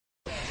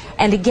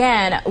And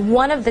again,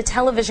 one of the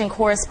television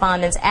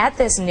correspondents at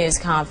this news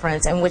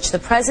conference in which the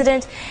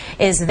president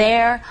is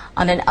there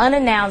on an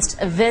unannounced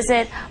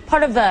visit,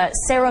 part of a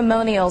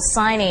ceremonial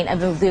signing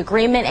of the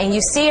agreement, and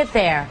you see it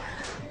there,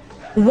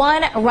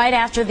 one right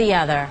after the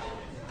other.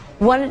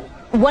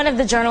 One of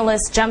the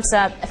journalists jumps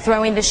up,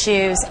 throwing the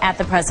shoes at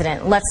the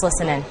president. Let's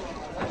listen in.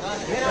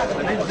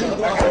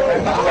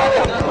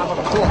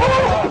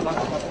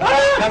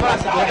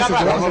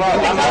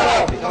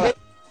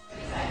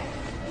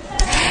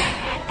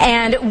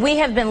 And we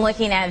have been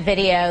looking at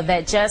video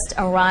that just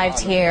arrived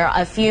here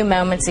a few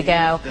moments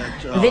ago,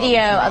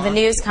 video of a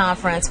news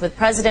conference with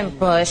President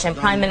Bush and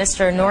Prime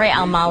Minister Nouri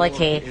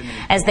al-Maliki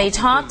as they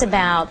talked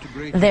about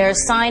their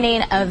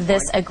signing of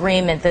this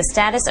agreement, the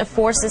Status of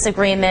Forces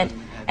Agreement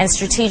and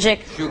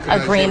Strategic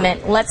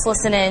Agreement. Let's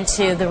listen in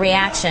to the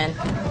reaction.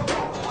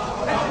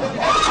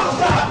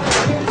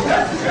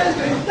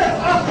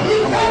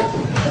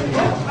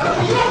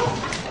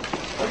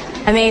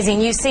 Amazing.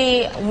 You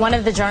see one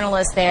of the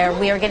journalists there.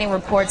 We are getting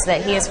reports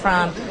that he is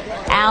from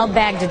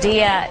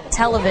Al-baghdadiya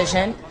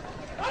television.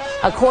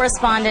 A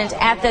correspondent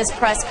at this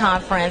press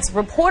conference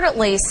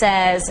reportedly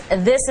says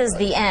this is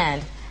the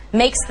end,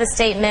 makes the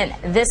statement,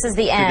 this is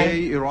the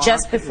end,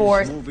 just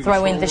before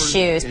throwing the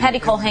shoes. Patty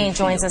Colhane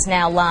joins us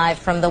now live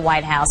from the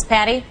White House.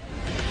 Patty?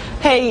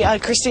 Hey,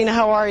 Christina,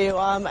 how are you?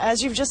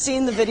 As you've just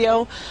seen the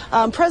video,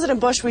 President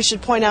Bush, we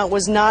should point out,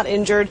 was not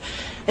injured.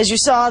 As you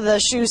saw, the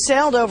shoe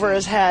sailed over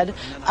his head.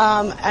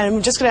 And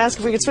I'm just going to ask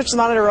if we could switch the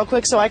monitor real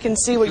quick so I can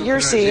see what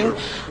you're seeing.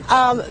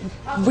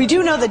 We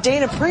do know that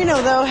Dana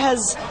Perino, though,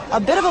 has a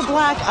bit of a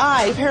black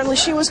eye. Apparently,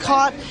 she was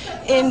caught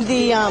in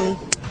the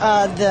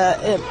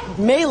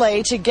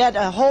melee to get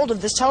a hold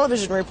of this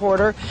television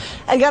reporter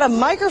and got a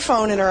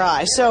microphone in her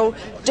eye. So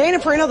Dana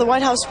Perino, the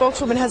White House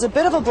spokeswoman, has a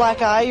bit of a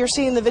black eye. You're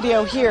seeing the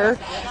video here.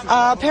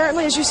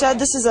 Apparently, as you said,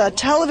 this is a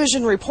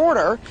television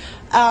reporter,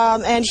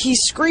 and he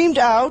screamed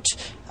out,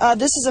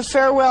 "This is a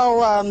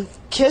farewell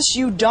kiss,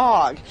 you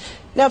dog."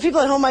 Now,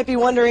 people at home might be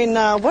wondering,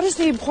 what is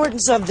the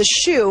importance of the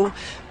shoe?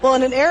 Well,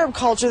 in an Arab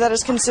culture, that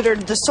is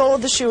considered, the sole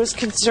of the shoe is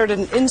considered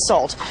an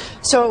insult.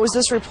 So it was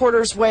this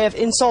reporter's way of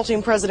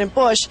insulting President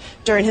Bush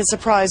during his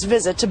surprise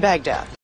visit to Baghdad.